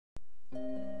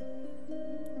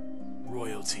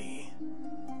Royalty,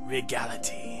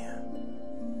 regality,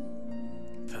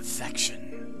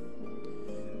 perfection.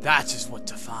 That is what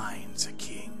defines a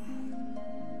king.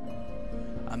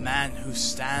 A man who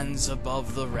stands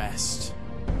above the rest,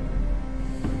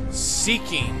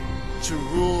 seeking to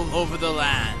rule over the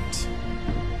land.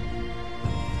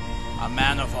 A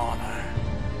man of honor,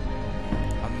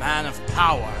 a man of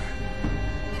power,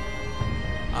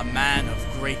 a man of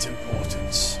great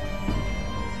importance.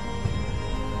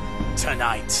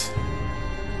 Tonight,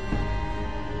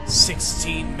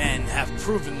 16 men have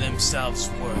proven themselves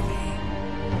worthy,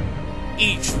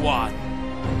 each one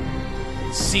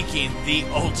seeking the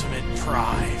ultimate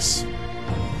prize.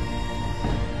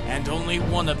 And only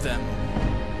one of them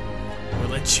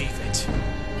will achieve it.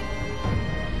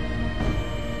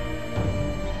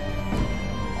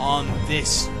 On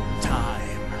this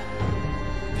time,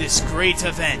 this great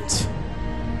event,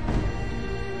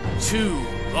 2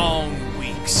 long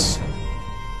weeks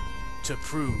to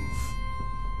prove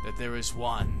that there is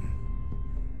one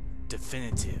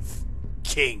definitive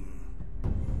king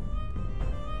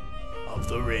of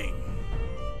the ring.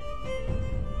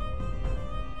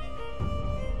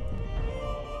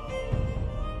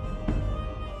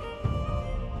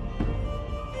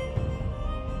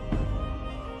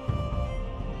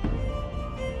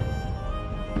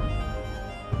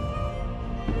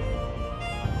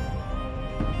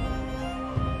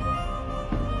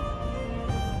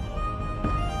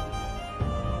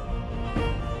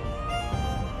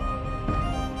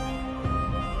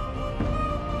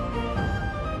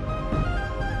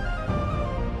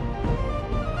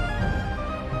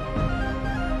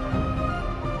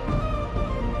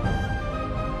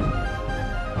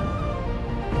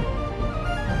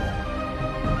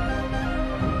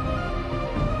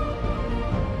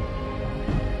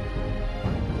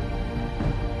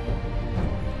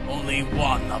 Only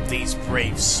one of these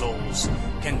brave souls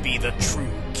can be the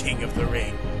true king of the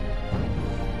ring.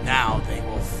 Now they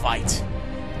will fight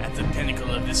at the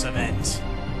pinnacle of this event.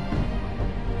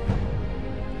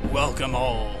 Welcome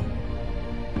all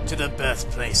to the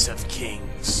birthplace of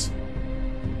kings,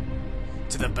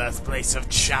 to the birthplace of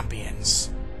champions.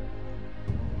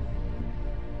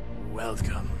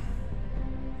 Welcome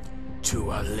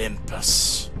to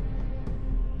Olympus.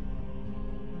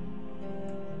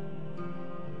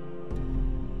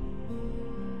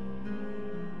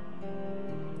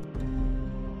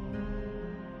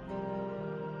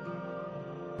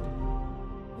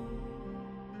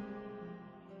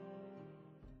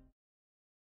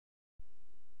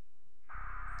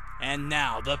 And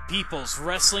now, the People's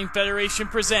Wrestling Federation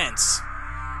presents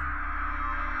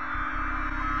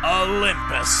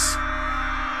Olympus.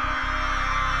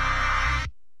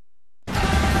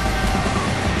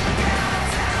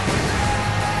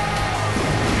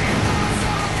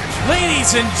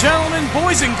 Ladies and gentlemen,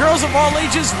 boys and girls of all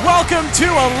ages, welcome to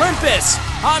Olympus.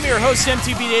 I'm your host,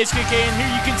 MTBHKK, and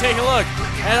here you can take a look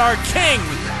at our King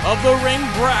of the Ring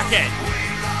bracket.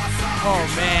 Oh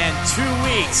man, 2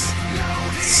 weeks.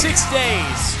 6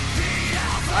 days.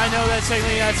 I know that's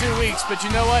technically not 2 weeks, but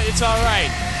you know what? It's alright.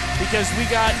 Because we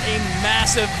got a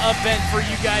massive event for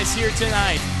you guys here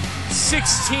tonight.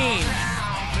 16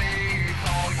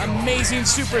 amazing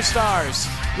superstars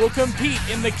will compete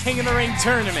in the King of the Ring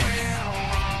tournament.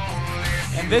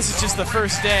 And this is just the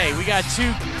first day. We got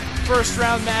 2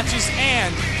 first-round matches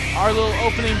and our little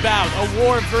opening bout, a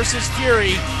War versus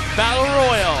Fury Battle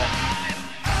Royal.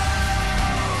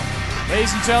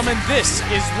 Ladies and gentlemen, this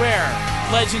is where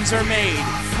legends are made.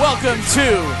 Welcome to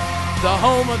the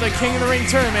home of the King of the Ring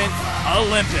tournament,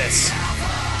 Olympus. The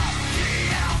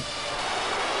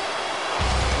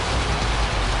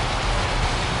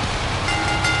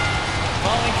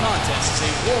following contest is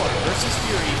a War versus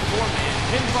Fury 4-man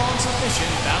pinfall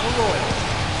submission battle royal.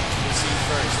 Introducing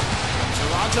first, from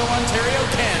Toronto, Ontario,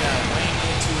 Canada, weighing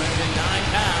in 209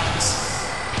 pounds,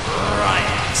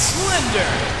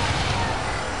 Slender.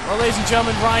 Well, ladies and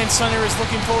gentlemen, Ryan Slender is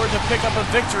looking forward to pick up a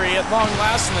victory at long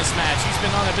last in this match. He's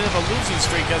been on a bit of a losing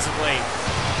streak as of late,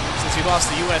 since he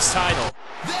lost the U.S. title.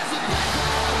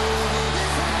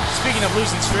 Speaking of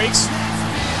losing streaks,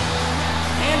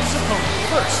 and his opponent,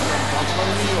 first from Buffalo,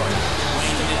 New York,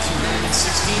 weighing in at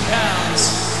 216 pounds,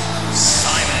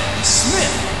 Simon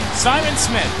Smith. Simon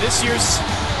Smith, this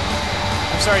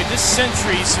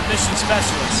century's submission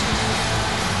specialist.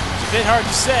 It's a bit hard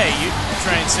to say. You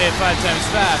try and say it 5 times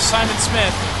fast. Simon Smith,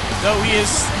 though he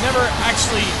is never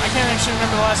actually, I can't actually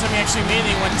remember the last time he actually made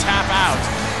anyone tap out.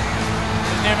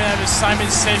 He doesn't even have his Simon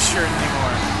Says shirt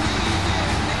anymore.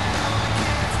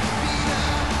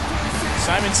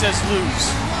 Simon Says lose.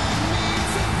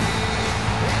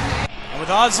 And With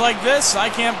odds like this, I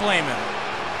can't blame him.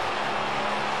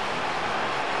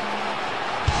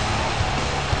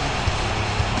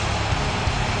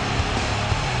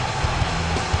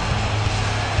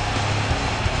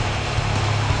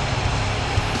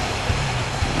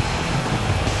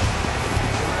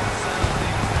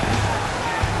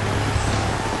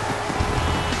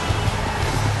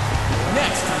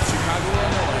 Next from Chicago,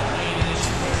 Illinois, weighing in at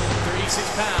 236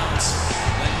 pounds,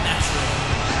 the natural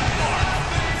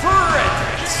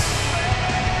Fredricks.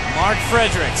 Mark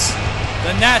Fredricks,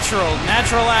 the natural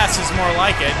ass is more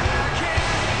like it.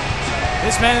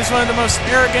 This man is one of the most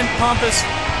arrogant, pompous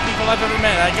people I've ever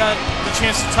met. I got the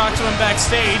chance to talk to him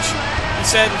backstage. He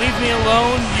said, "Leave me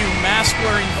alone, you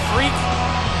mask-wearing freak,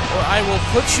 or I will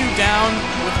put you down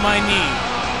with my knee."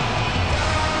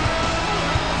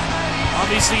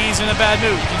 Obviously, he's in a bad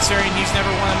mood, considering he's never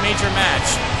won a major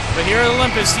match. But here at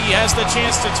Olympus, he has the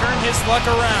chance to turn his luck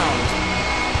around.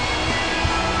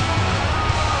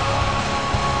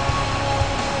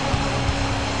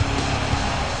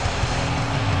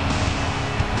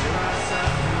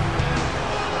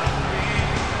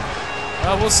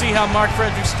 Well, we'll see how Mark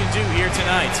Fredricks can do here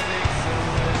tonight.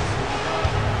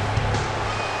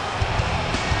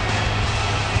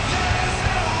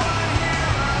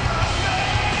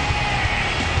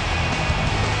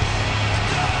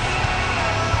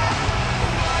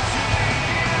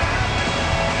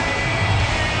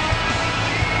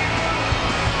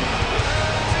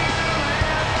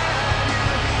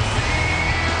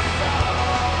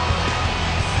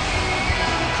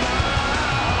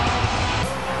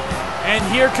 And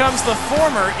here comes the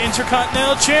former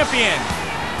Intercontinental Champion.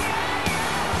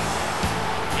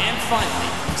 And finally,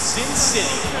 from Sin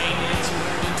City, weighing in at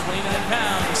 229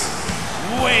 pounds,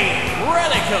 Wade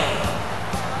Radical.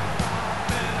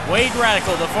 Wade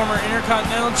Radical, the former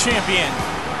Intercontinental Champion.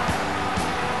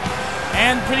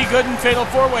 And pretty good in Fatal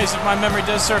 4-Ways, if my memory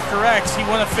does serve correct. He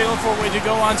won a Fatal 4-Way to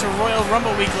go on to Royal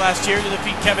Rumble Week last year to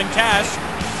defeat Kevin Cash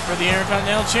for the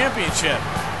Intercontinental Championship.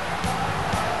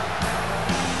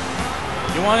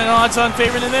 You want an odds-on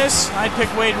favorite in this? I'd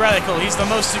pick Wade Radical. He's the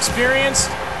most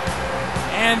experienced,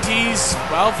 and he's,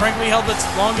 well, frankly, held the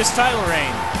longest title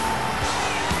reign.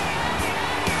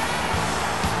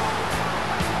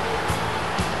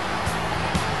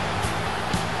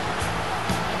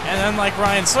 And unlike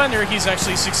Ryan Slender, he's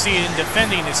actually succeeded in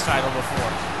defending his title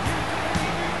before.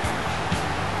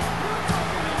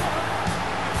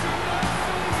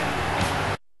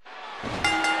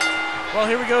 Well,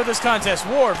 here we go with this contest.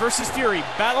 War versus Fury,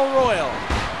 Battle Royal.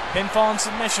 Pinfall and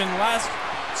submission. Last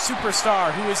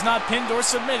superstar who is not pinned or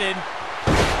submitted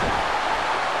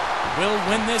will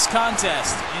win this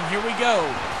contest. And here we go.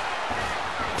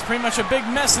 It's pretty much a big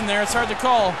mess in there. It's hard to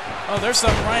call. Oh, there's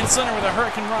some Ryan Slender with a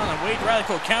Hurricane Rana. Wade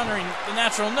Radical countering the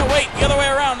natural. No, wait, the other way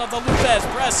around. Of the Lopez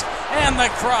press and the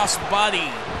cross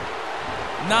body.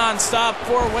 Non-stop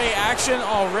four-way action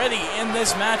already in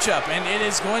this matchup, and it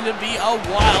is going to be a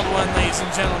wild one, ladies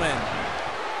and gentlemen.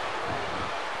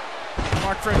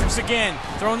 Mark Fredricks again,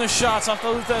 throwing the shots off the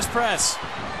Luthez press.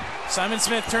 Simon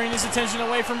Smith turning his attention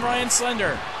away from Ryan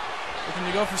Slender. Looking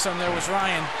to go for some there was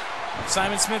Ryan.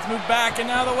 Simon Smith moved back and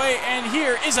out of the way, and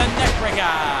here is a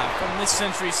neckbreaker from this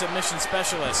Century submission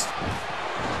specialist.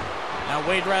 Now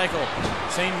Wade Radical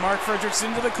sending Mark Fredricks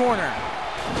into the corner.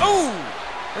 Oh!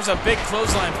 There's a big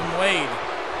clothesline from Wade.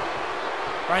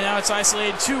 Right now it's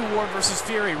isolated to War versus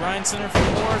Fury. Ryan Slender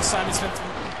from War, Simon Smith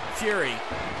from Fury.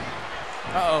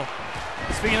 Uh-oh.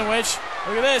 Speaking of which,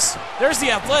 look at this. There's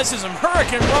the athleticism.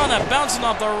 Hurricane Rana bouncing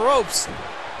off the ropes.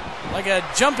 Like a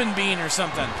jumping bean or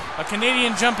something. A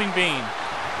Canadian jumping bean.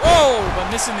 Whoa!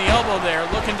 But missing the elbow there,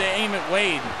 looking to aim at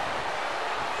Wade.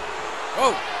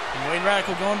 Whoa! And Wade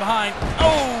Radical going behind.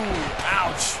 Oh!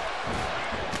 Ouch!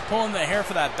 Pulling the hair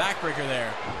for that backbreaker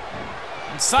there.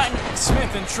 And Simon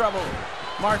Smith in trouble.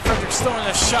 Mark Fredricks throwing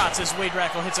the shots as Wade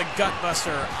Radical hits a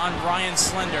gutbuster on Ryan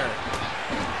Slender.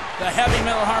 The heavy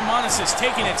metal harmonicist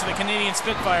taking it to the Canadian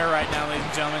Spitfire right now, ladies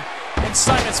and gentlemen. And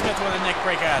Simon Smith with a neck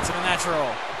breakout to the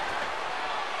natural.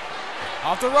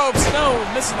 Off the ropes, no,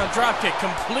 missing the dropkick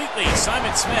completely.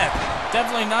 Simon Smith,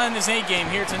 definitely not in his A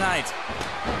game here tonight.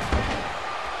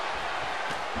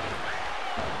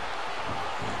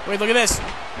 Wait, look at this.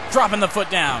 Dropping the foot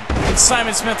down. And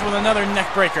Simon Smith with another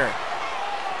neck breaker.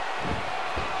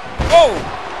 Oh!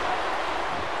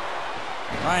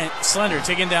 Ryan Slender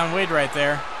taking down Wade right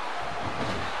there.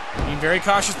 Being very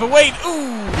cautious, but Wade,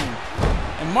 ooh!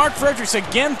 And Mark Fredricks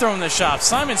again throwing the shot.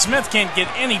 Simon Smith can't get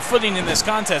any footing in this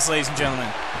contest, ladies and gentlemen.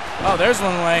 Oh, there's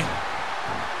one way.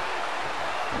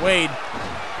 Wade,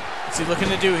 what's he looking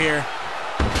to do here?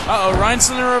 Uh-oh, Ryan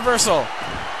Slender reversal.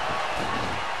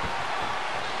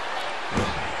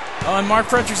 Oh, and Mark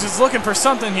Fredricks is looking for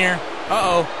something here.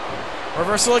 Uh-oh.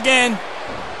 Reversal again.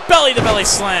 Belly-to-belly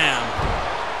slam.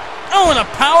 Oh, and a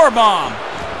power bomb.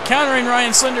 Countering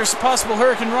Ryan Slender's possible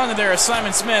Hurricane Rana there is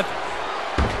Simon Smith.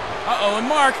 Uh-oh, and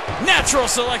Mark, natural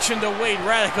selection to Wade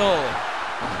Radical.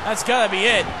 That's gotta be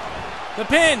it. The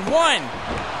pin, 1.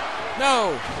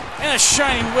 No. And a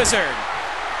Shining Wizard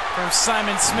from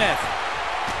Simon Smith.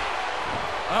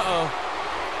 Uh-oh.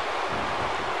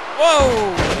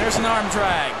 Whoa! There's an arm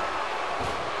drag.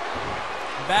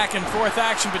 Back and forth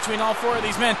action between all 4 of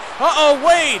these men. Uh-oh,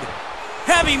 Wade!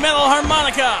 Heavy metal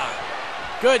harmonica!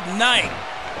 Good night.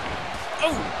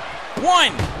 Oh!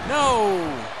 1!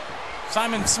 No!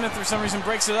 Simon Smith, for some reason,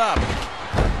 breaks it up.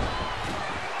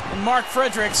 And Mark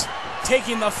Fredricks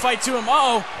taking the fight to him.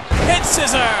 Uh-oh! Head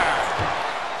scissor!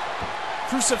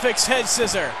 Crucifix head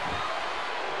scissor.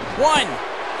 1!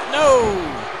 No!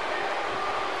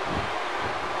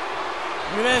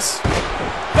 Look at this.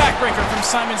 Backbreaker from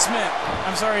Simon Smith.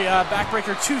 I'm sorry,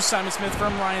 backbreaker to Simon Smith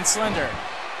from Ryan Slender.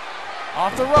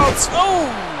 Off the ropes. Oh!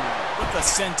 With the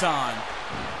senton.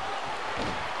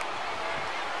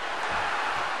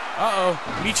 Uh-oh.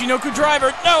 Michinoku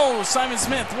driver. No! Simon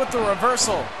Smith with the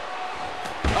reversal.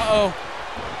 Uh-oh.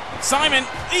 Simon,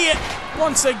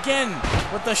 once again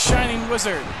with the Shining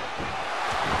Wizard.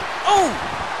 Oh!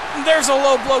 There's a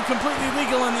low blow, completely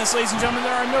legal in this, ladies and gentlemen.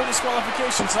 There are no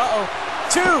disqualifications. Uh-oh.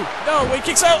 2. No, Wade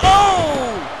kicks out.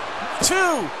 Oh!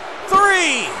 2,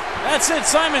 3. That's it.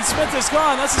 Simon Smith is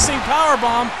gone. That's the same power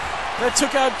bomb that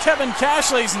took out Kevin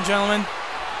Cash, ladies and gentlemen.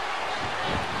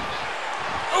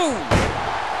 Oh!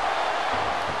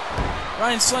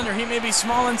 Ryan Slender, he may be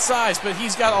small in size, but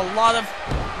he's got a lot of...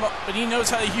 But he knows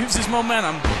how to use his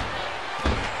momentum.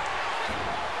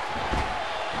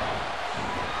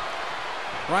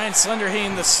 Ryan Slender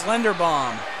hitting the Slender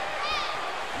Bomb.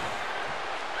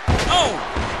 Oh!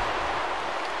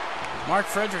 Mark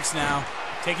Fredricks now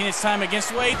taking his time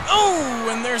against Wade. Oh!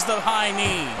 And there's the high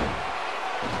knee.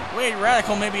 Wade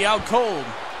Radical may be out cold.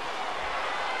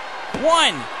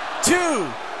 1,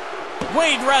 2.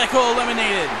 Wade Radical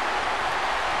eliminated.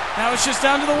 Now it's just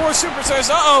down to the War Superstars.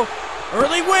 Uh-oh!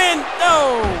 Early win!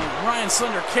 No! Ryan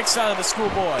Slender kicks out of the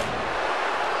schoolboy.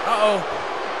 Uh-oh.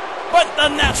 But the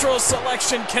natural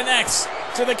selection connects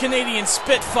to the Canadian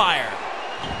Spitfire.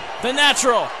 The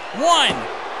natural. 1.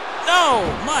 No!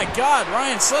 My God,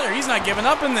 Ryan Slender, he's not giving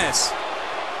up in this.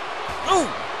 Ooh!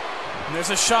 And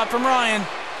there's a shot from Ryan.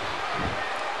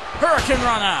 Hurricane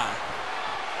Rana.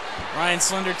 Ryan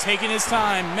Slender taking his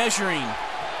time, measuring.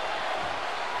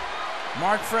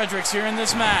 Mark Fredricks here in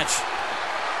this match.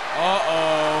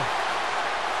 Uh-oh.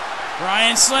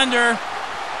 Ryan Slender.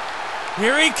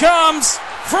 Here he comes.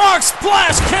 Frog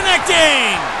Splash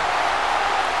connecting.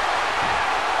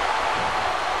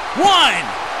 1,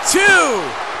 2.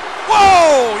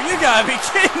 Whoa! You gotta be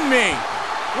kidding me.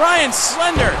 Ryan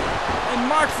Slender and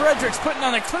Mark Fredricks putting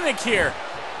on a clinic here.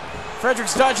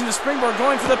 Fredricks dodging the springboard,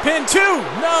 going for the pin. 2.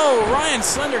 No! Ryan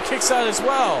Slender kicks out as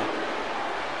well.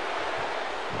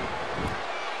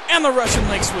 And the Russian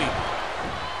leg sweep.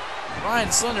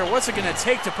 Ryan Slender, what's it going to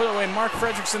take to put away Mark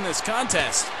Fredricks in this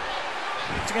contest?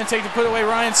 What's it going to take to put away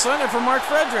Ryan Slender for Mark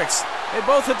Fredricks? They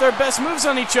both hit their best moves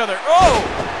on each other. Oh!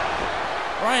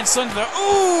 Ryan Slender there.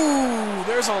 Ooh!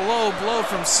 There's a low blow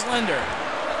from Slender.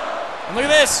 And look at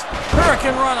this.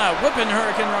 Hurricane Rana. Whipping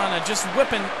Hurricane Rana. Just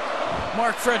whipping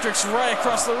Mark Fredricks right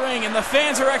across the ring. And the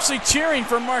fans are actually cheering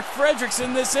for Mark Fredricks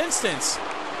in this instance.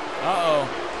 Uh-oh.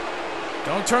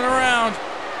 Don't turn around.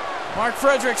 Mark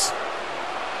Fredricks.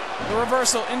 The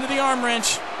reversal into the arm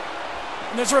wrench.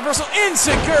 And there's a reversal in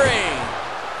Seguri.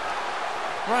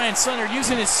 Ryan Slender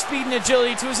using his speed and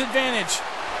agility to his advantage.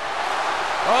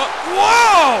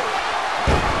 Whoa!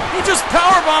 He just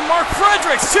powerbombed Mark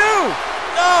Fredricks too!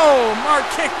 No! Mark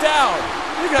kicked out.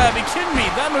 You gotta be kidding me.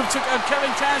 That move took out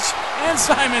Kevin Cash and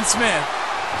Simon Smith.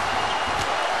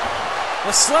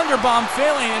 The Slender Bomb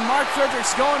failing and Mark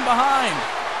Fredricks going behind.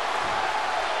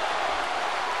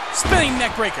 Spinning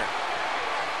neck breaker.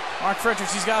 Mark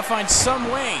Fredricks, he's got to find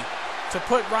some way to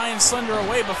put Ryan Slender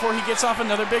away before he gets off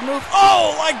another big move.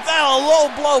 Oh, like that, a low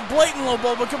blow, blatant low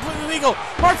blow, but completely legal.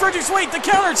 Mark Fredricks, wait, the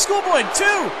counter, schoolboy, 2,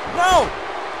 no.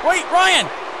 Wait, Ryan,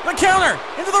 the counter,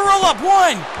 into the roll-up,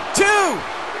 1, 2,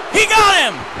 he got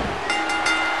him.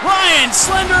 Ryan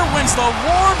Slender wins the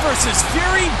War versus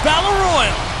Fury Battle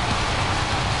Royal.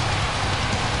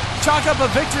 Chalk up a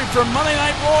victory for Monday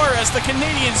Night War as the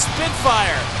Canadian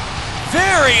Spitfire.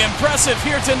 Very impressive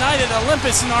here tonight at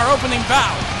Olympus in our opening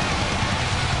bout.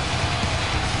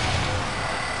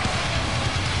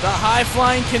 The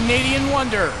high-flying Canadian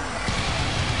wonder,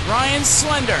 Ryan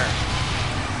Slender.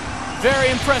 Very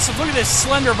impressive. Look at this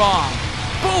Slender Bomb.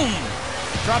 Boom!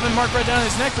 Dropping Mark right down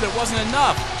his neck, but it wasn't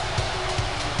enough.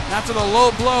 After the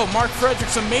low blow, Mark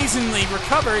Fredricks amazingly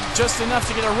recovered just enough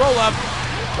to get a roll-up,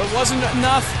 but wasn't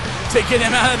enough to get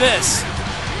him out of this.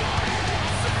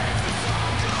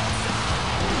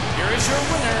 Here is your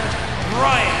winner,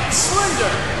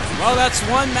 Slender. Well, that's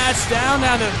one match down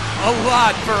out of a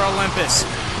lot for Olympus.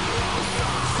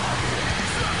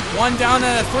 One down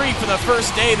out of 3 for the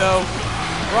first day, though.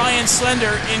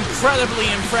 Slender, incredibly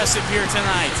impressive here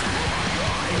tonight.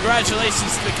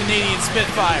 Congratulations to the Canadian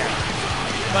Spitfire.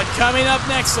 But coming up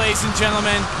next, ladies and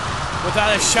gentlemen,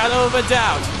 without a shadow of a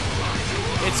doubt,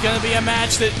 it's going to be a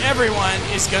match that everyone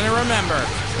is going to remember,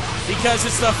 because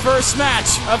it's the first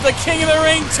match of the King of the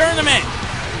Ring tournament.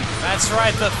 That's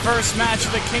right, the first match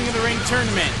of the King of the Ring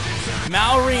tournament.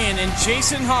 Malrion and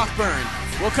Jayson Haukbern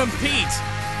will compete.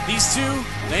 These two,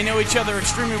 they know each other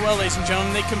extremely well, ladies and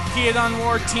gentlemen. They competed on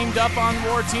War, teamed up on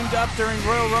War, teamed up during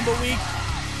Royal Rumble week,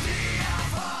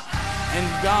 and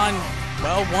gone,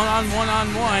 well,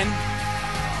 one-on-one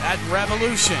at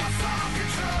Revolution.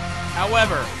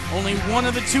 However, only one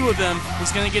of the two of them is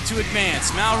going to get to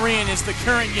advance. Malrion is the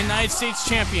current United States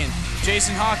champion.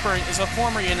 Jayson Haukbern is a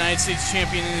former United States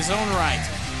champion in his own right.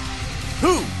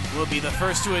 Who will be the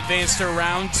first to advance to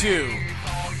round 2?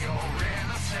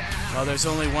 Well, there's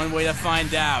only one way to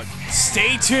find out.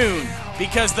 Stay tuned,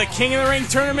 because the King of the Ring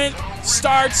tournament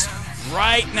starts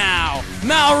right now.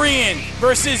 Malrion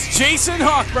versus Jayson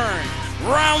Haukbern.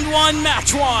 Round 1,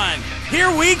 match 1.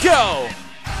 Here we go.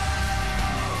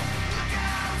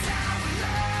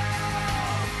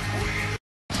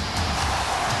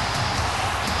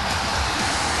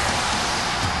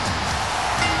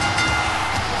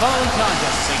 Following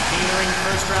contest is a King of the Ring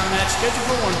first round match scheduled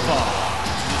for one fall.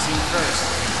 Introducing first,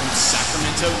 from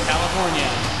Sacramento, California,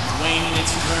 weighing in at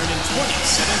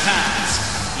 227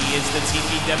 pounds. He is the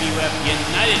TPWF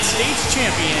United States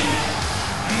champion,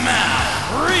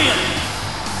 Malrion.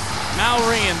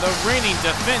 Malrion, the reigning,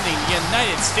 defending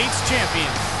United States champion.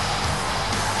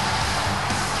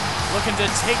 Looking to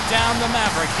take down the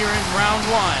Maverick here in round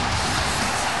 1.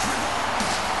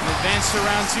 And advance to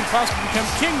round 2, possibly become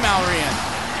King Malrion.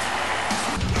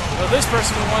 Well, this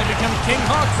person will want to become King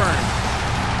Haukbern.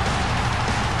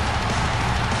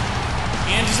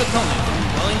 And his opponent from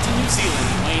Wellington, New Zealand,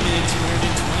 weighing in at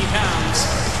 220 pounds,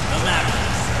 the Maverick,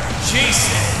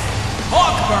 Jayson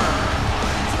Haukbern.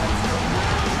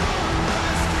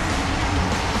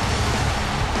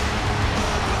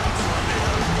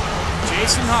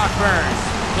 Jayson Haukbern,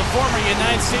 the former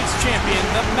United States champion,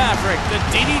 the Maverick, the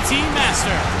DDT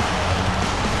master.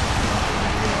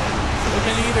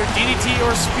 Looking to either DDT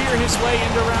or spear his way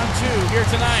into round 2 here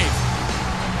tonight.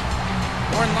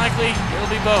 More than likely, it'll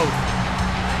be both.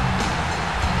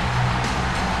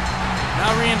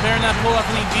 Malrion better not pull off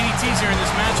any DDTs here in this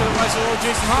match, otherwise he'll owe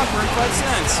Jayson Haukbern 5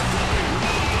 cents.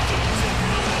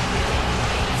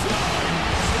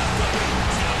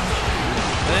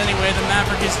 But anyway, the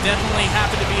Maverick is definitely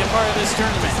happy to be a part of this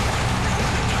tournament.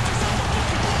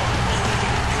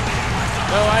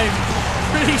 Though I'm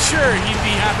pretty sure he'd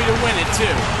be happy to win it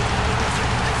too.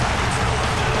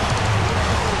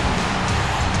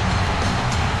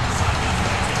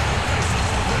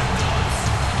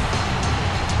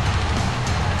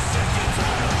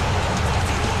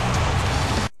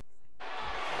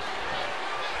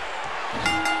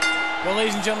 Well,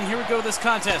 ladies and gentlemen, here we go with this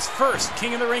contest. First,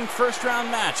 King of the Ring first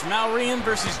round match, Malrion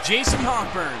versus Jayson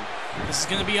Haukbern. This is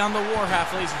going to be on the War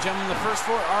half, ladies and gentlemen. The first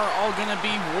 4 are all going to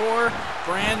be War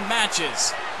brand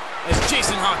matches, as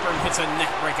Jayson Haukbern hits a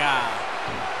neck breaker.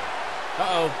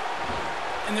 Uh-oh.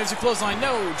 And there's a clothesline.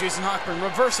 No, Jayson Haukbern.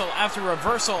 Reversal after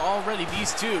reversal already.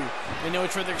 These two, they know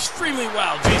each other extremely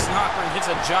well. Jayson Haukbern hits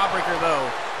a jawbreaker, though,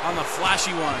 on the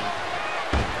flashy one.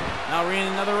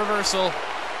 Malrion, another reversal.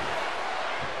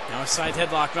 Now a side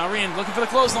headlock. Malrion looking for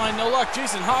the clothesline. No luck.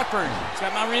 Jayson Haukbern. He's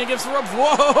got Malrion against the ropes.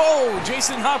 Whoa!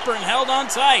 Jayson Haukbern held on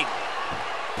tight.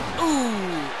 Ooh.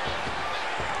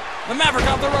 The Maverick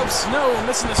off the ropes. No,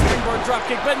 missing the springboard drop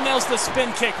kick, but nails the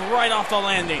spin kick right off the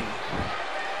landing.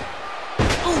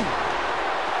 Ooh.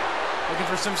 Looking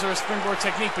for some sort of springboard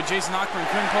technique, but Jayson Haukbern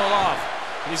couldn't pull it off.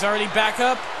 But he's already back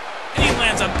up, and he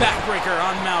lands a backbreaker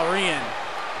on Malrion.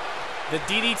 The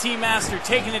DDT Master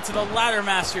taking it to the Ladder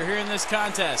Master here in this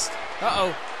contest.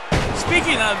 Uh-oh.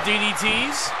 Speaking of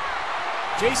DDTs,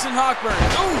 Jayson Haukbern.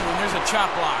 Ooh, and there's a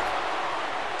chop block.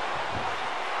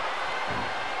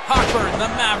 Haukbern, the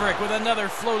Maverick, with another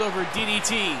float-over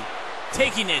DDT.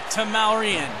 Taking it to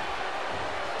Malrion.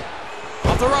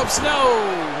 Off the ropes, no!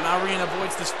 Malrion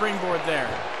avoids the springboard there.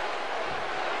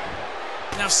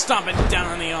 Now stomping down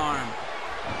on the arm.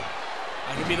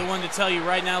 I can be the one to tell you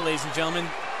right now, ladies and gentlemen,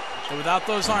 But without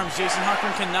those arms, Jayson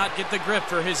Haukbern cannot get the grip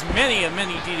for his many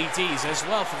DDTs, as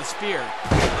well for the spear.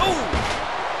 Oh!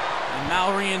 And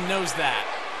Malrion knows that.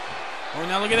 Oh,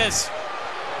 now look at this.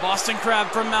 Boston Crab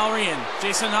from Malrion.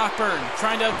 Jayson Haukbern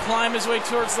trying to climb his way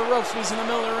towards the ropes, but he's in the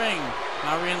middle of the ring.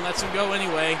 Malrion lets him go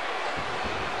anyway.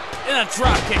 And a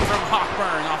drop kick from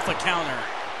Haukbern off the counter.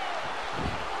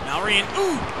 Malrion,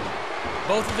 ooh!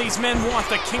 Both of these men want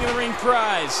the King of the Ring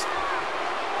prize.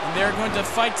 And they're going to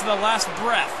fight to the last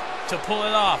breath to pull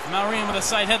it off. Malrion with a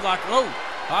side headlock. Oh,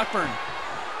 Haukbern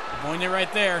avoiding it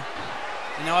right there.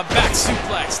 And now a back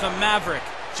suplex, the Maverick,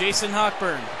 Jayson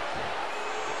Haukbern.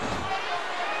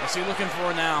 What's he looking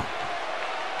for now?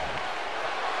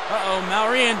 Uh-oh,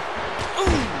 Malrion.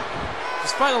 Ooh!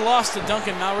 Despite a loss to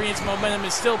Duncan, Malrion's momentum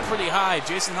is still pretty high.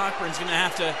 Jayson Haukbern's going to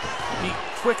have to be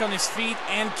quick on his feet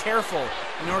and careful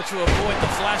in order to avoid the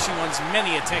flashing one's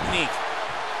many a technique.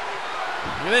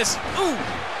 Look at this. Ooh!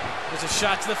 There's a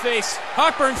shot to the face.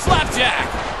 Haukbern flapjack!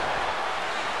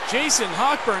 Jayson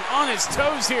Haukbern on his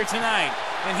toes here tonight,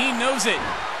 and he knows it.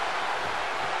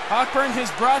 Haukbern has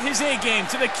brought his A-game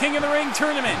to the King of the Ring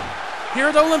tournament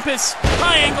here at Olympus.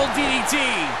 High-angle DDT.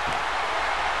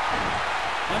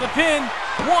 Now the pin.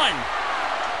 1.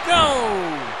 Go!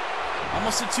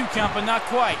 Almost a 2 count, but not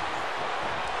quite.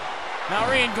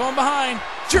 Malrion going behind.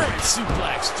 German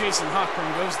suplex. Jayson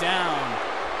Haukbern goes down.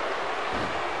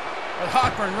 But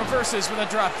Haukbern reverses with a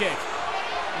drop kick.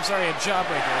 I'm sorry, a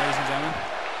jawbreaker, ladies and gentlemen.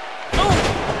 Oh!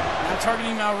 Now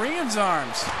targeting Malrion's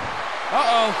arms.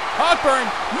 Uh-oh. Haukbern,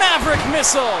 Maverick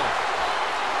missile.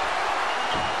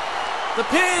 The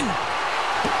pin.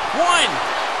 1.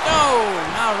 No!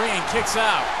 Malrion kicks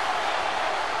out.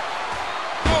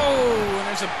 Oh! And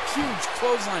there's a huge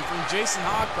clothesline from Jayson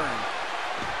Haukbern.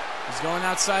 He's going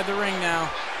outside the ring now.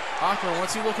 Haukbern,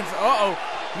 what's he looking for? Uh-oh.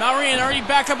 Malrion already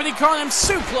back up and he caught him.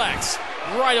 Suplex.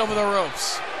 Right over the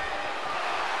ropes.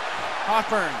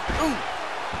 Haukbern. Ooh.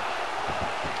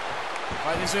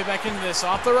 Fighting his way back into this.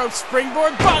 Off the ropes.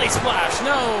 Springboard. Body splash.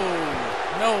 No.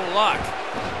 No luck.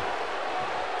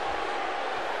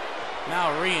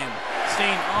 Malrion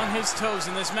staying on his toes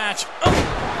in this match. Oh!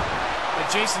 But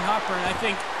Jayson Haukbern, I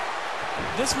think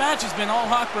this match has been all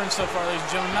Haukbern so far, ladies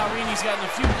and gentlemen. Malrion, he's gotten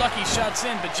a few lucky shots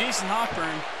in, but Jayson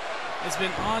Haukbern has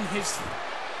been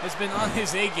on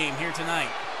his A-game here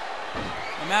tonight.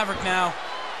 The Maverick now,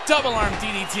 double arm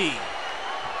DDT.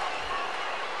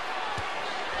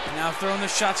 And now throwing the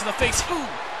shot to the face. Ooh!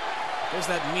 There's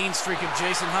that mean streak of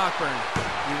Jayson Haukbern.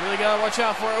 You really gotta watch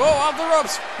out for it. Oh, off the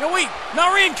ropes. No, wait.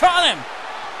 Malrion caught him.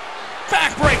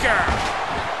 Backbreaker.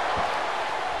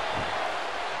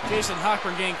 Jayson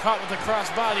Haukbern getting caught with the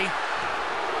crossbody.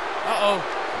 Uh-oh.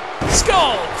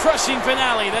 Skull crushing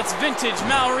finale. That's vintage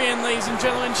Malrion, ladies and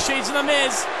gentlemen. Shades of the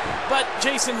Miz. But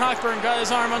Jayson Haukbern got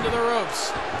his arm under the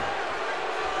ropes.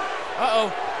 Uh-oh.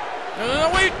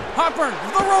 No, wait. Haukbern,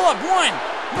 the roll-up. 1.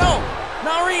 No.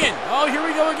 Malrion. Oh, here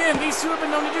we go again. These two have been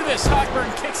known to do this. Haukbern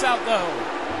kicks out, though.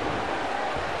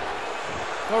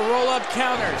 The roll-up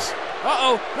counters.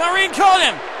 Uh-oh. Malrion caught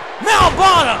him. Mal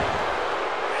bottom.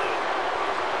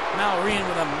 Malrion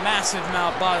with a massive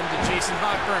mount bottom to Jayson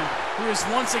Haukbern, who is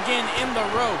once again in the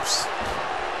ropes.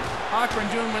 Haukbern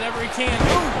doing whatever he can.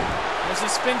 Ooh! There's a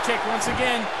spin kick once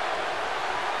again.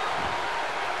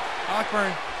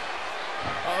 Haukbern.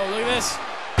 Uh-oh, look at this.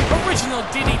 Original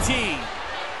DDT.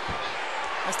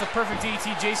 That's the perfect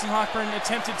DDT Jayson Haukbern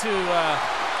attempted to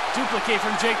duplicate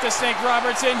from Jake the Snake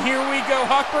Roberts. And here we go.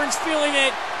 Haukbern's feeling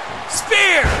it.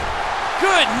 Spear!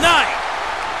 Good night.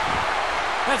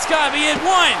 That's got to be it. 1,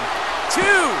 2.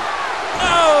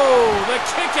 No! The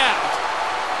kick out.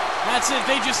 That's it.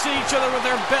 They just hit each other with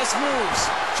their best moves.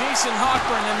 Jayson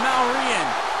Haukbern and Malrion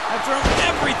have thrown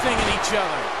everything at each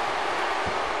other.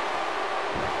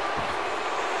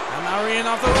 Now Malrion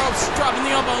off the ropes, dropping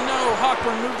the elbow. No,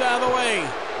 Haukbern moved out of the way.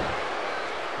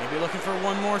 Maybe looking for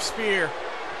one more spear.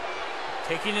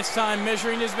 Taking his time,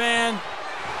 measuring his man.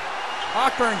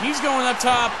 Haukbern, he's going up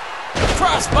top.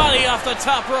 Crossbody off the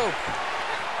top rope.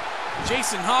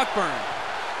 Jayson Haukbern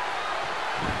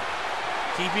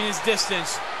keeping his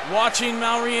distance, watching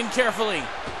Malrion carefully.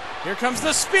 Here comes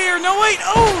the spear. No, wait.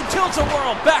 Oh,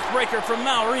 tilt-a-whirl backbreaker from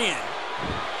Malrion.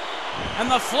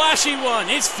 And the flashy one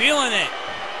is feeling it.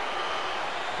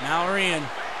 Malrion.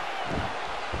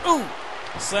 Ooh,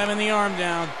 slamming the arm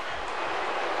down.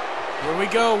 Here we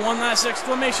go. One last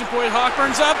exclamation point.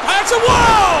 Haukbern's up. Hacks it.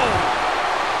 Whoa!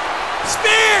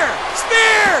 Spear!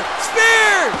 Spear!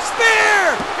 Spear!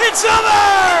 Spear! It's over!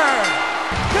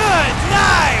 Good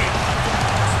night!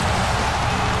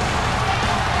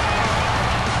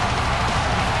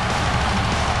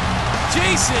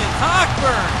 Jayson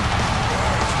Haukbern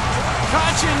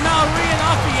Catching Malrion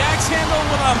off the axe handle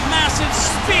with a massive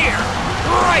spear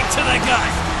right to the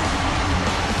gut.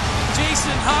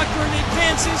 Jayson Haukbern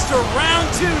advances to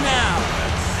round 2 now.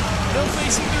 He'll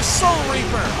face either Soul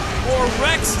Reaper or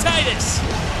Rex Teitus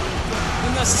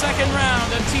in the second round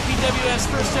of TPWF's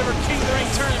first ever King of the Ring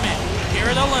tournament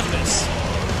here at Olympus.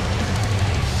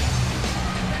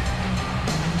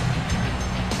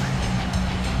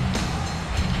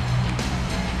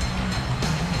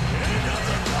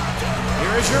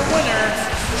 Here is your winner,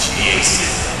 Jayson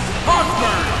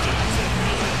Haukbern.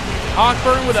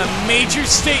 Haukbern with a major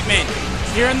statement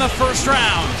here in the first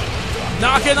round,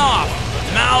 knocking off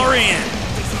Malrion.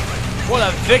 What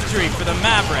a victory for the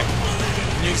Maverick.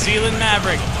 New Zealand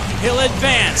Maverick. He'll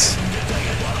advance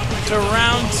to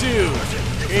round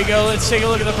 2. Here you go, let's take a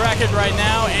look at the bracket right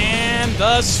now, and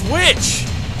the switch.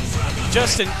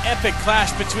 Just an epic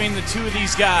clash between the two of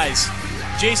these guys.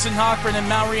 Jayson Haukbern and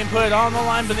Malrion put it on the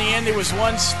line, but in the end it was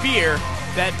one spear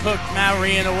that put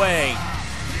Malrion away.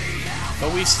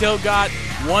 But we still got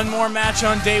one more match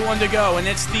on day 1 to go, and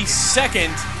it's the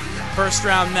second first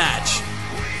round match.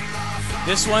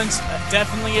 This one's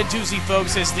definitely a doozy,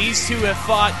 folks, as these two have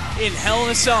fought in Hell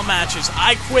in a Cell matches,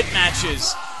 I Quit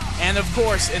matches, and of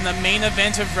course in the main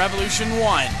event of Revolution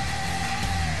 1.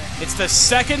 It's the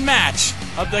second match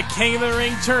of the King of the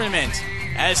Ring tournament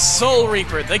as Soul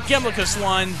Reaper, the Gimlicus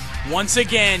one, once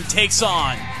again takes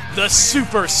on the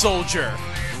Super Soldier,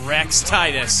 Rex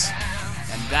Teitus.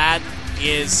 And that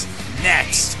is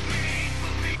next.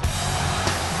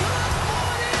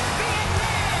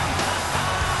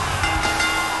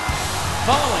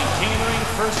 Following King of the Ring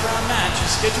first round match is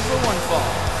scheduled for one fall.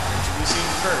 Introducing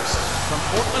first, from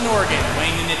Portland, Oregon,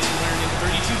 weighing in at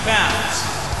 232 pounds,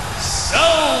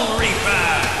 Soul Reaper.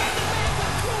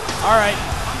 Alright,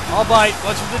 I'll bite.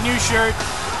 What's with the new shirt?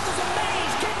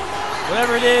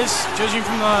 Whatever it is, judging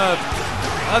from the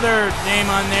other name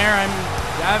on there, I'm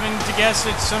having to guess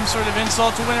it's some sort of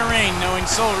insult to Winter Rain, knowing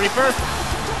Soul Reaper.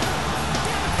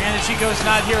 And Chico's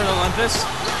not here at Olympus.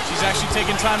 She's actually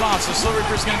taking time off, so Soul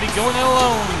Reaper's going to be going it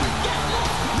alone.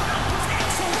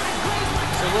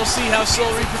 So we'll see how Soul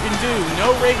Reaper can do.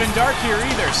 No Raven Dark here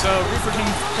either, so Reaper can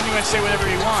pretty much say whatever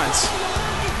he wants.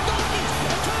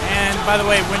 And by the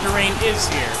way, Winter Rain is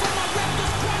here.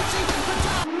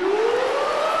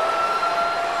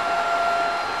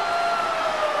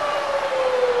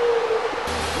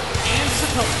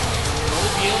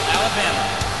 Mobile, Alabama,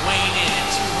 weighing in at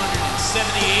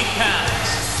 278 pounds,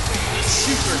 the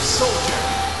Super Soldier,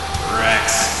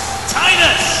 Rex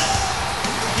Teitus.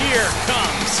 Here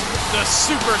comes the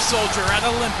Super Soldier at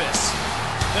Olympus,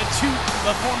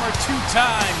 the former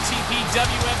two-time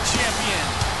TPWF champion,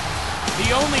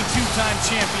 the only two-time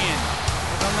champion,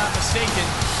 if I'm not mistaken.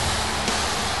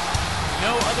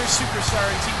 No other superstar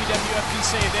in TPWF can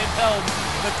say they've held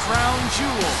the crown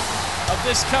jewel of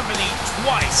this company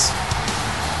twice.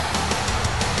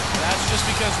 That's just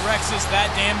because Rex is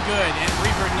that damn good, and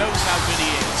Reaper knows how good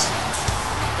he is.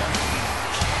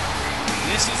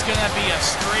 This is gonna be a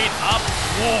straight-up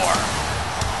war,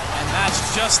 and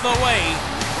that's just the way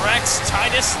Rex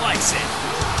Teitus likes it.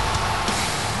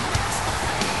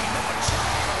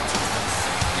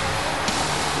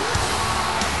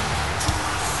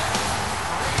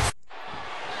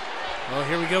 Well,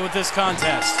 here we go with this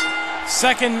contest.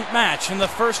 Second match in the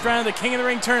first round of the King of the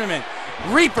Ring tournament.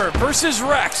 Reaper versus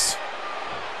Rex.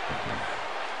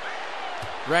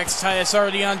 Rex Teitus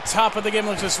already on top of the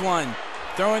Gimlicus one.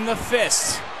 Throwing the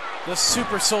fist. The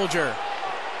Super Soldier.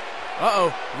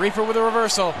 Uh-oh. Reaper with a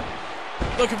reversal.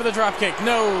 Looking for the dropkick.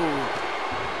 No.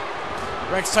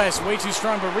 Rex Teitus way too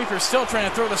strong, but Reaper's still trying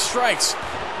to throw the strikes.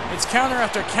 It's counter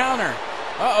after counter.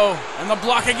 Uh-oh. And the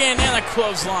block again and a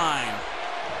clothesline.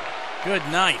 Good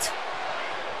night.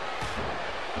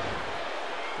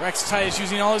 Rex Teitus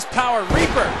using all his power.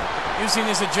 Reaper using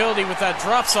his agility with that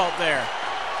drop salt there.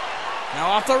 Now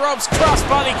off the ropes,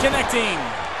 crossbody connecting.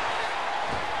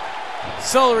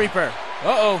 Soul Reaper.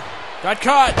 Uh-oh. Got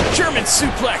caught. German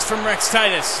suplex from Rex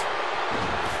Teitus.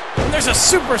 And there's a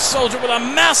Super Soldier with a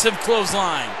massive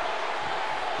clothesline.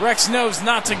 Rex knows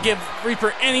not to give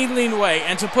Reaper any leeway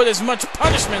and to put as much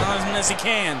punishment on him as he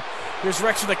can. Here's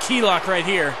Rex with a key lock right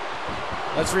here.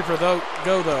 Let's Reaper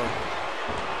go though.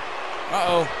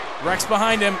 Uh-oh. Rex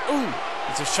behind him. Ooh.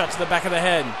 It's a shot to the back of the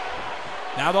head.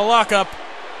 Now the lockup.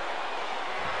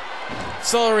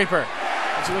 Soul Reaper.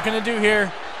 What's he looking to do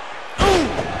here? Ooh.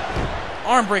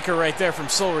 Arm breaker right there from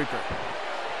Soul Reaper.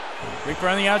 Reaper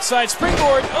on the outside.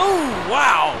 Springboard. Ooh.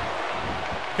 Wow.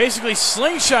 Basically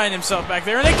slingshotting himself back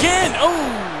there. And again.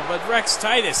 Ooh. But Rex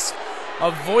Teitus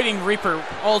avoiding Reaper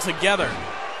altogether.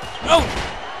 Oh.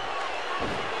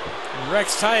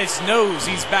 Rex Teitus knows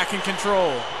he's back in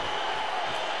control.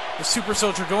 The Super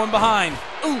Soldier going behind.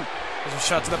 Ooh! There's a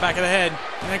shot to the back of the head.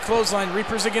 And a clothesline.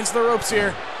 Reaper's against the ropes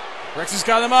here. Rex has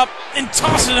got him up and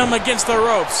tossing him against the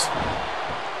ropes.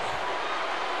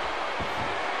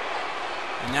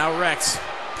 And now Rex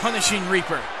punishing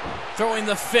Reaper. Throwing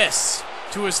the fists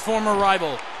to his former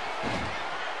rival.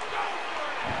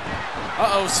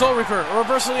 Uh-oh, Soul Reaper. A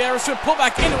reversal of the Irish whip. Pull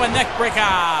back into a neck breaker.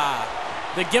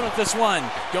 The gimmickless one.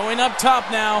 Going up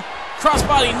top now.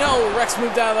 Crossbody. No. Rex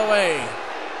moved out of the way.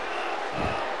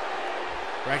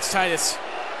 Rex Teitus.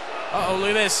 Uh-oh, look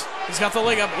at this. He's got the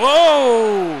leg up.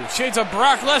 Whoa! Shades of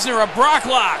Brock Lesnar, a Brock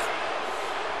lock.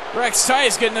 Rex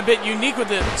Teitus getting a bit unique with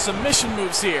the submission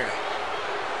moves here.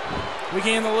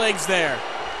 Weakening the legs there.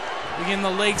 Weakening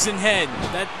the legs and head.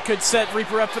 That could set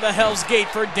Reaper up for the Hell's Gate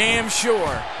for damn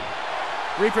sure.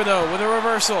 Reaper, though, with a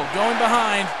reversal. Going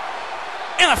behind.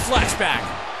 And a flashback.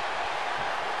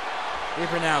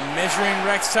 Reaper now measuring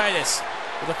Rex Teitus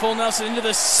with a full Nelson into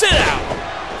the sit-out.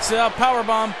 Sit-out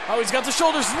powerbomb. Oh, he's got the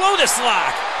shoulders. Lotus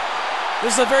lock.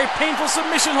 This is a very painful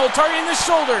submission hold targeting the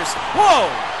shoulders. Whoa!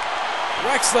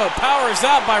 Rex, though, powers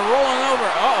out by rolling over.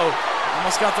 Uh-oh.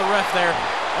 Almost got the ref there.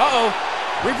 Uh-oh.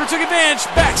 Reaper took advantage.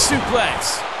 Back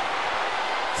suplex.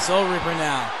 Soul Reaper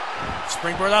now.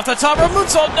 Springboard off the top of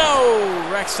moonsault. No!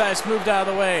 Rex Teitus moved out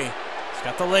of the way. He's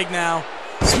got the leg now.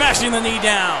 Smashing the knee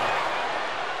down.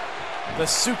 The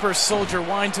Super Soldier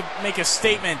wanting to make a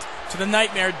statement to the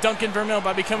Nightmare, Duncan Vermill,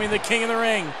 by becoming the king of the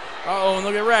ring. Uh-oh, and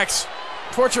look at Rex.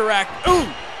 Torture rack. Ooh!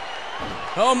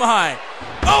 Oh, my.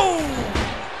 Oh!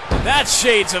 That's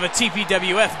shades of a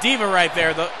TPWF diva right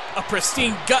there. A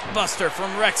pristine gut buster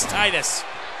from Rex Teitus.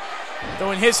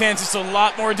 Though in his hands, it's a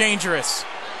lot more dangerous.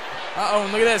 Uh-oh,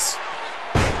 and look at this.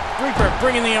 Reaper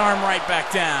bringing the arm right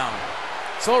back down.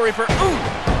 Soul Reaper. Ooh!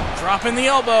 Dropping the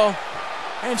elbow.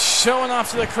 And showing off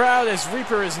to the crowd as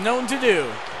Reaper is known to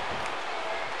do.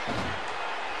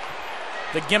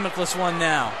 The gimmickless one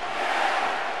now.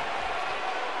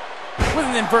 With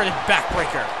an inverted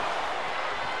backbreaker.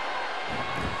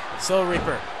 Soul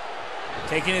Reaper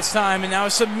taking his time, and now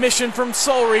a submission from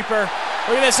Soul Reaper.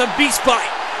 Look at this, a beast bite.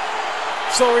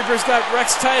 Soul Reaper's got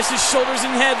Rex Teitus' shoulders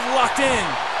and head locked in.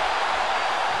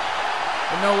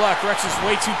 But no luck, Rex is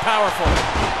way too powerful.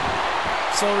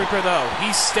 Soul Reaper, though,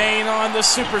 he's staying on the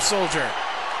Super Soldier.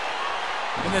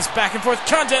 In this back and forth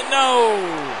content, no!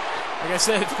 Like I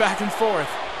said, it's back and forth.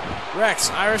 Rex,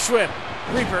 Irish whip.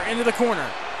 Reaper into the corner.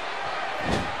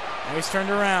 Now he's turned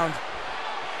around.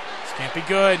 This can't be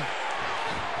good.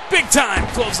 Big time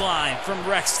clothesline from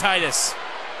Rex Teitus.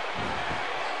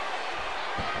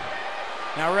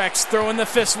 Now Rex throwing the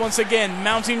fist once again,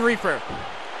 mounting Reaper.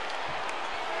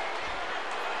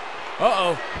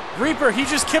 Uh-oh. Reaper, he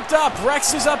just kipped up.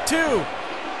 Rex is up too.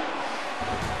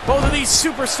 Both of these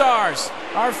superstars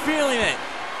are feeling it.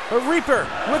 But Reaper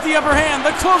with the upper hand,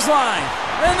 the clothesline.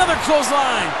 And another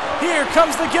clothesline. Here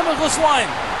comes the gimmickless one.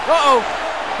 Uh-oh.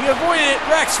 He avoided it.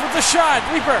 Rex with the shot.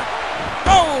 Reaper.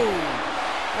 Oh!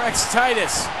 Rex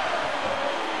Teitus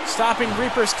stopping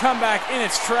Reaper's comeback in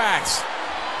its tracks.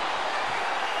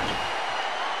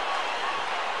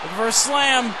 Looking for a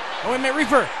slam. Oh, wait a minute.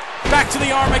 Reaper. Back to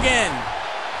the arm again.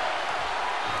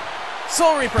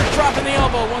 Soul Reaper dropping the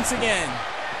elbow once again.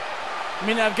 I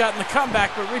mean, I've gotten the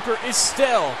comeback, but Reaper is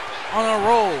still on a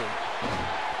roll.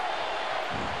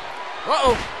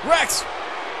 Uh-oh. Rex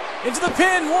into the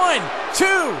pin. 1, 2.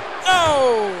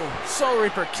 Oh! Soul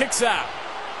Reaper kicks out.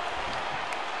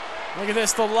 Look at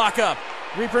this, the lockup.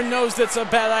 Reaper knows that's a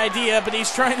bad idea, but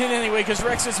he's trying it anyway because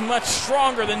Rex is much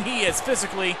stronger than he is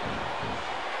physically.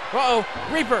 Uh-oh.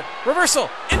 Reaper. Reversal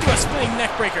into a spinning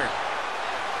neck breaker.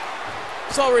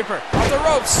 Soul Reaper off the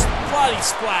ropes. Body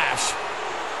splash.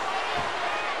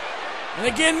 And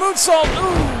again, moonsault.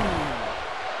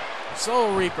 Ooh!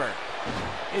 Soul Reaper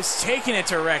is taking it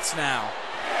to Rex now.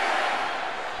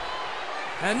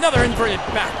 And another inverted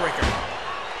backbreaker.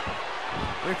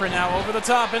 Reaper now over the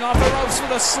top and off the ropes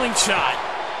with a slingshot.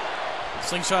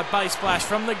 Slingshot body splash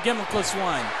from the gimmickless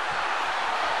one.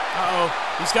 Uh-oh.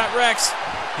 He's got Rex.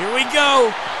 Here we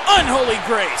go. Unholy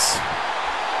Grace.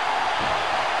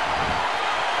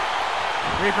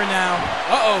 Reaper now.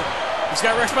 Uh-oh. He's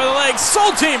got Rex by the legs.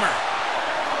 Soul Tamer.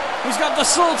 He's got the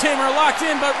Soul Tamer locked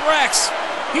in, but Rex,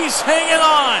 he's hanging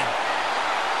on.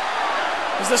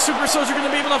 Is the Super Soldier going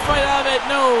to be able to fight out of it?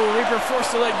 No. Reaper forced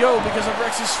to let go because of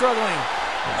Rex's struggling.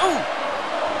 Oh.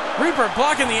 Reaper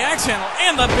blocking the axe handle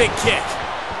and the big kick.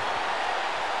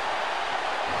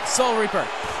 Soul Reaper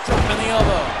dropping the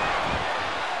elbow.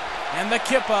 And the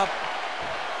kip up.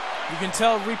 You can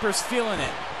tell Reaper's feeling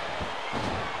it.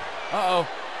 Uh-oh.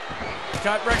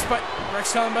 Got Rex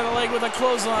caught him by the leg with a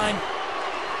clothesline.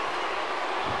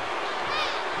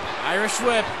 Irish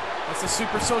whip. What's the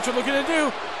super soldier looking to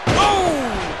do?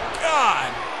 Oh,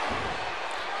 God.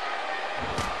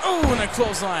 Oh, and a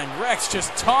clothesline. Rex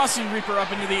just tossing Reaper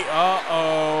up into the...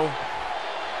 Uh-oh.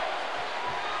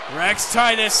 Rex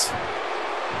Teitus.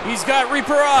 He's got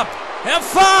Reaper up.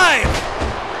 F5.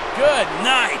 Good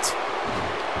night.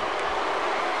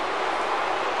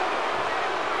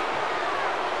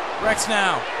 Rex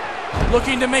now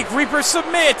looking to make Reaper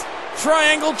submit.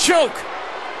 Triangle choke.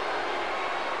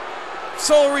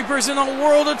 Soul Reaper's in a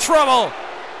world of trouble.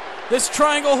 This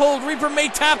triangle hold, Reaper may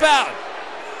tap out.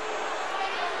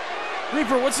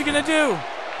 Reaper, what's he gonna do?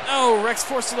 No, Rex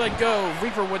forced to let go.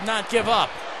 Reaper would not give up,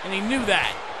 and he knew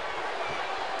that.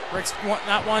 Rex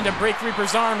not wanting to break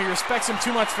Reaper's arm. He respects him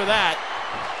too much for that.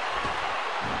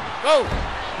 Oh!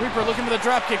 Reaper looking for the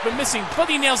drop kick, but missing. But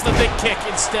he nails the big kick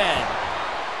instead.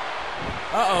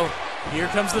 Uh-oh. Here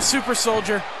comes the super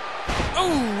soldier.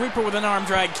 Oh! Reaper with an arm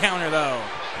drag counter, though.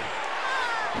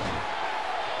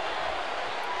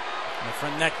 And the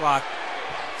front neck lock.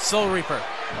 Soul Reaper.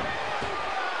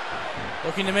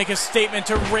 Looking to make a statement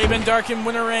to Raven Dark and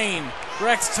Winter Rain.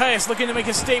 Rex Teitus looking to make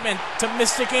a statement to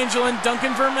Mystic Angel and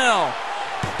Duncan Vermill.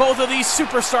 Both of these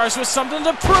superstars with something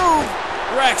to prove.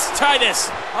 Rex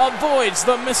Teitus avoids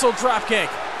the missile dropkick.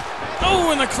 Oh,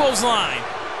 and the clothesline.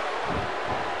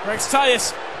 Rex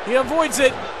Teitus, he avoids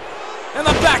it. And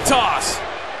the back toss.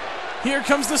 Here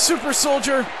comes the super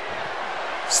soldier.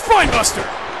 Spinebuster.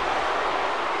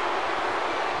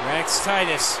 Rex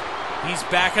Teitus, he's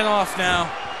backing off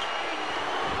now.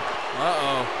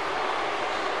 Uh-oh.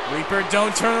 Reaper,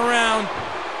 don't turn around.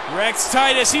 Rex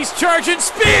Teitus, he's charging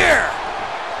spear!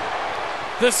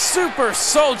 The super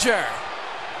soldier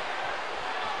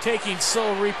taking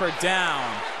Soul Reaper down.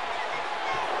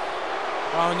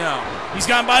 Oh no, he's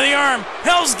gone by the arm.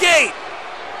 Hell's Gate!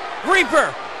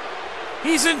 Reaper,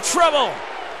 he's in trouble.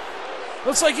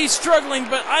 Looks like he's struggling,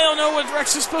 but I don't know what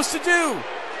Rex is supposed to do.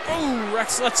 Oh,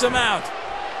 Rex lets him out.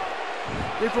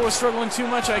 Reaper was struggling too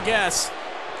much, I guess.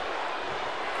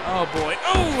 Oh boy.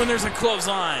 Oh, and there's a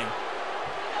clothesline.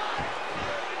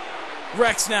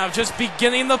 Rex now just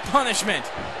beginning the punishment.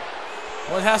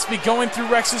 Well, it has to be going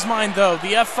through Rex's mind, though.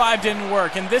 The F5 didn't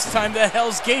work, and this time the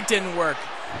Hell's Gate didn't work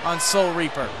on Soul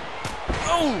Reaper.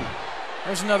 Oh!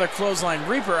 There's another clothesline.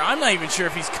 Reaper, I'm not even sure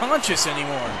if he's conscious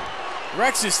anymore.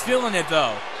 Rex is feeling it,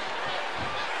 though.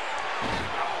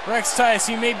 Rex Teitus,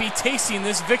 he may be tasting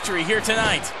this victory here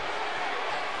tonight.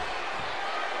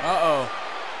 Uh-oh.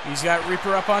 He's got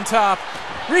Reaper up on top.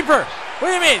 Reaper!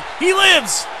 Wait a minute! He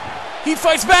lives! He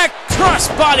fights back! Cross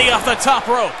body off the top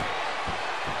rope!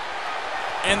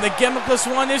 And the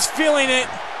gimmickless one is feeling it.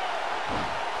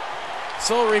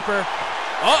 Soul Reaper.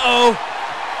 Uh-oh!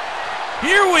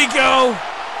 Here we go!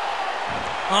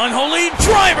 Unholy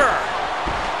Driver!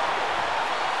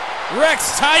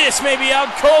 Rex Teitus may be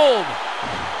out cold.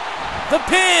 The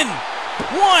pin!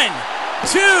 1,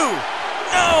 2...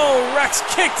 No! Rex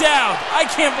kicked out! I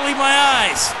can't believe my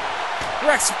eyes!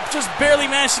 Rex just barely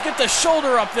managed to get the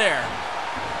shoulder up there.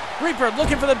 Reaper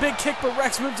looking for the big kick, but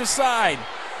Rex moved aside.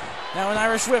 Now an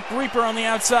Irish whip, Reaper on the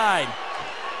outside.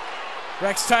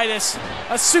 Rex Teitus,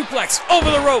 a suplex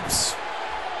over the ropes.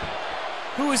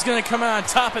 Who is going to come out on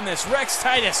top in this? Rex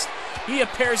Teitus. He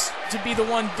appears to be the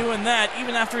one doing that,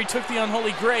 even after he took the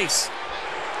Unholy Grace.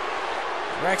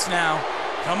 Rex now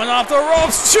coming off the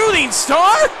ropes, shooting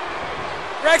star!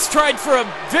 Rex tried for a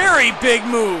very big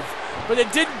move, but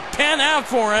it didn't pan out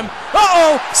for him.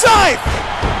 Uh-oh! Scythe!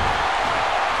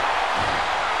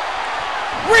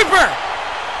 Reaper!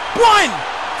 1,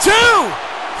 2!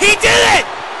 He did it!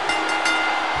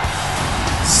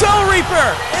 Soul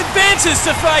Reaper advances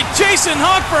to fight Jayson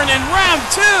Haukbern in round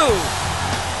 2!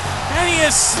 And he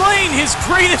has slain his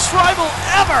greatest rival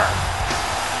ever!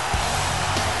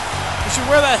 You should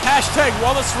wear that hashtag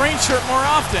Wallace Rain shirt more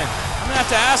often. I'm going to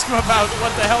have to ask him about what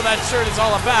the hell that shirt is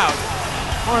all about.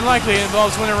 More than likely it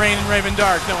involves Winter Rain and Raven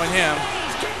Dark, knowing him.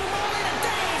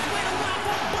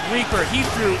 Reaper, he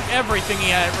threw everything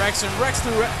he had at Rex, and Rex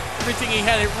threw everything he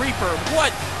had at Reaper. What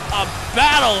a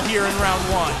battle here in round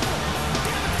 1.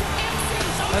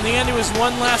 In the end, it was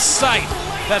one last sight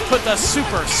that put the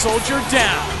super soldier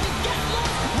down.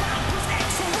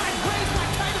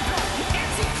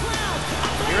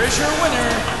 Here is your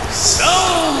winner,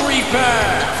 Soul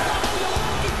Reaper!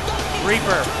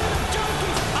 Reaper.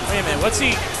 Wait a minute, what's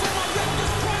he...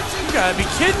 You gotta be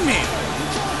kidding me.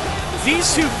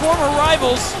 These two former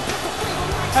rivals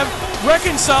have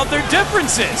reconciled their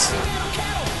differences.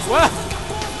 Well,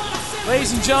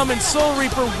 ladies and gentlemen, Soul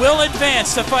Reaper will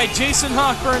advance to fight Jayson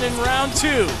Haukbern in round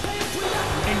 2.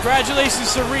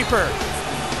 Congratulations to Reaper.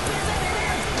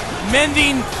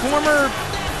 Mending former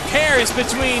cares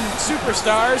between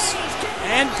superstars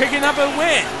and picking up a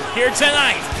win here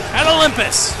tonight at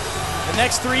Olympus. The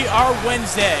next 3 are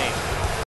Wednesday.